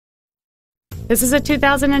This is a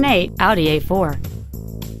 2008 Audi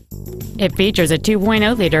A4. It features a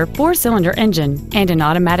 2.0-liter four-cylinder engine and an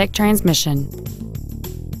automatic transmission.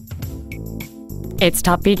 Its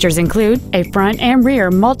top features include a front and rear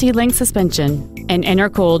multi-link suspension, an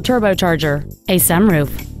intercooled turbocharger, a sunroof,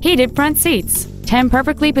 heated front seats, 10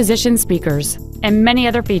 perfectly positioned speakers, and many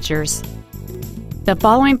other features. The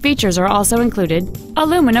following features are also included: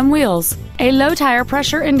 aluminum wheels, a low tire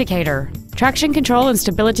pressure indicator, traction control and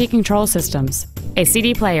stability control systems, a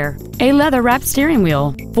CD player, a leather-wrapped steering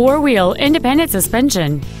wheel, four-wheel independent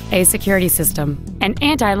suspension, a security system, an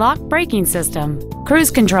anti-lock braking system, cruise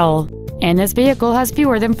control, and this vehicle has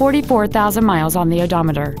fewer than 44,000 miles on the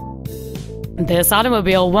odometer. This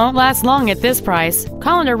automobile won't last long at this price.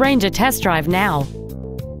 Call and arrange a test drive now.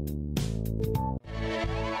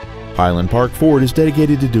 Highland Park Ford is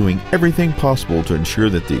dedicated to doing everything possible to ensure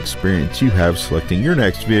that the experience you have selecting your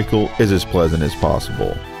next vehicle is as pleasant as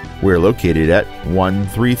possible. We're located at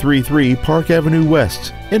 1333 Park Avenue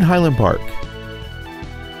West in Highland Park.